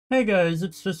Hey guys,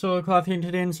 it's just Cloth here, and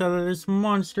today inside of this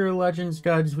Monster Legends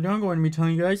Guides video, I'm going to be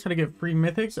telling you guys how to get free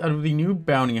mythics out of the new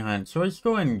bounty hunt. So let's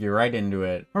go ahead and get right into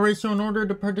it. Alright, so in order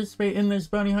to participate in this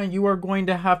bounty hunt, you are going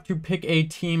to have to pick a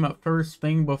team first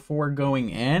thing before going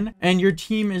in. And your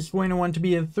team is going to want to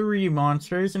be 3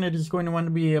 monsters, and it is going to want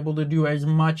to be able to do as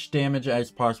much damage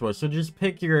as possible. So just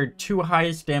pick your 2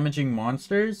 highest damaging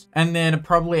monsters, and then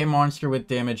probably a monster with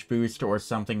damage boost or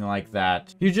something like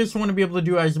that. You just want to be able to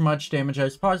do as much damage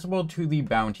as possible to the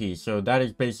bounty, so that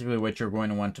is basically what you're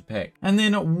going to want to pick. And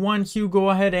then once you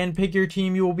go ahead and pick your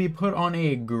team, you will be put on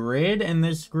a grid, and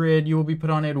this grid you will be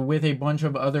put on it with a bunch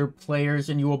of other players,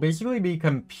 and you will basically be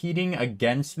competing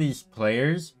against these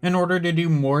players in order to do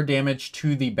more damage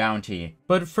to the bounty.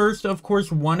 But first, of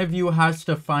course, one of you has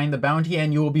to find the bounty,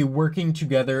 and you will be working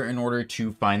together in order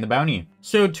to find the bounty.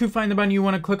 So to find the bounty, you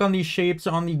want to click on these shapes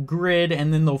on the grid,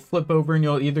 and then they'll flip over and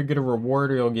you'll either get a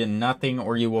reward or you'll get nothing,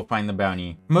 or you will find the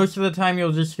bounty. Most of the time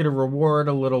you'll just get a reward,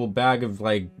 a little bag of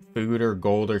like food or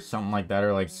gold or something like that,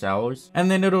 or like cells, and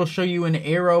then it'll show you an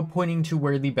arrow pointing to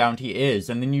where the bounty is,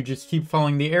 and then you just keep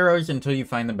following the arrows until you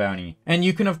find the bounty. And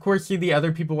you can of course see the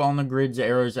other people on the grid's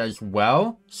arrows as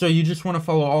well, so you just want to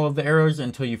follow all of the arrows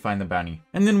until you find the bounty.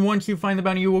 And then once you find the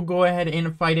bounty, you will go ahead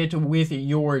and fight it with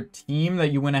your team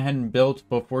that you went ahead and built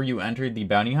before you entered the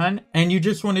bounty hunt. And you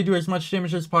just want to do as much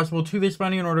damage as possible to this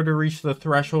bounty in order to reach the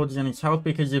thresholds in its health,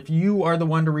 because if you are the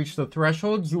one to reach the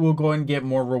thresholds, you will go and get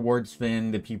more rewards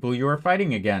than the people you are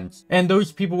fighting against, and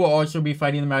those people will also be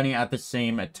fighting the bounty at the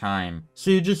same time.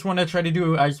 So you just want to try to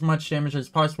do as much damage as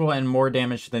possible and more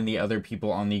damage than the other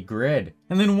people on the grid.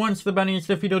 And then once the bounty is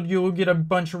defeated, you will get a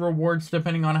bunch of rewards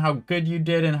depending on how good you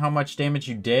did and how much damage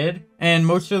you did, and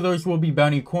most of those will be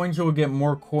bounty coins. You will get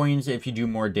more coins if you do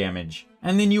more damage.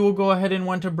 And then you will go ahead and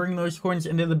want to bring those coins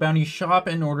into the bounty shop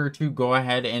in order to go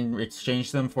ahead and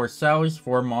exchange them for cells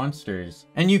for monsters.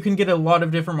 And you can get a lot of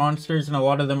different monsters, and a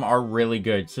lot of them are really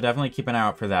good, so definitely keep an eye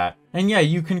out for that. And yeah,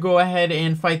 you can go ahead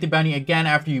and fight the bounty again.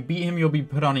 After you beat him, you'll be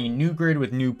put on a new grid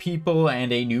with new people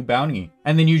and a new bounty.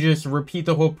 And then you just repeat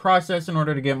the whole process in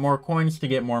order to get more coins to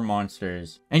get more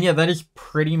monsters. And yeah, that is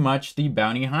pretty much the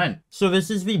bounty hunt. So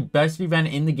this is the best event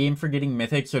in the game for getting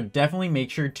mythic, so definitely make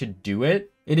sure to do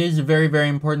it. It is very, very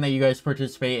important that you guys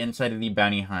participate inside of the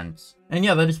bounty hunts. And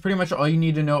yeah, that is pretty much all you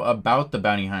need to know about the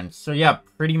bounty hunts. So yeah,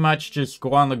 pretty much just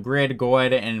go on the grid, go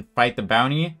ahead and fight the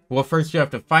bounty. Well, first you have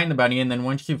to find the bounty, and then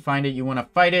once you find it, you want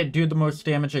to fight it, do the most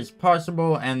damage as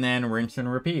possible, and then rinse and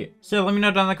repeat. So let me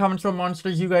know down in the comments what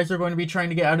monsters you guys are going to be trying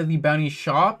to get out of the bounty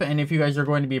shop, and if you guys are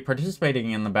going to be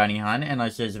participating in the bounty hunt. And I'll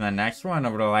see you in the next one.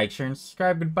 Over to like, share, and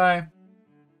subscribe. Goodbye.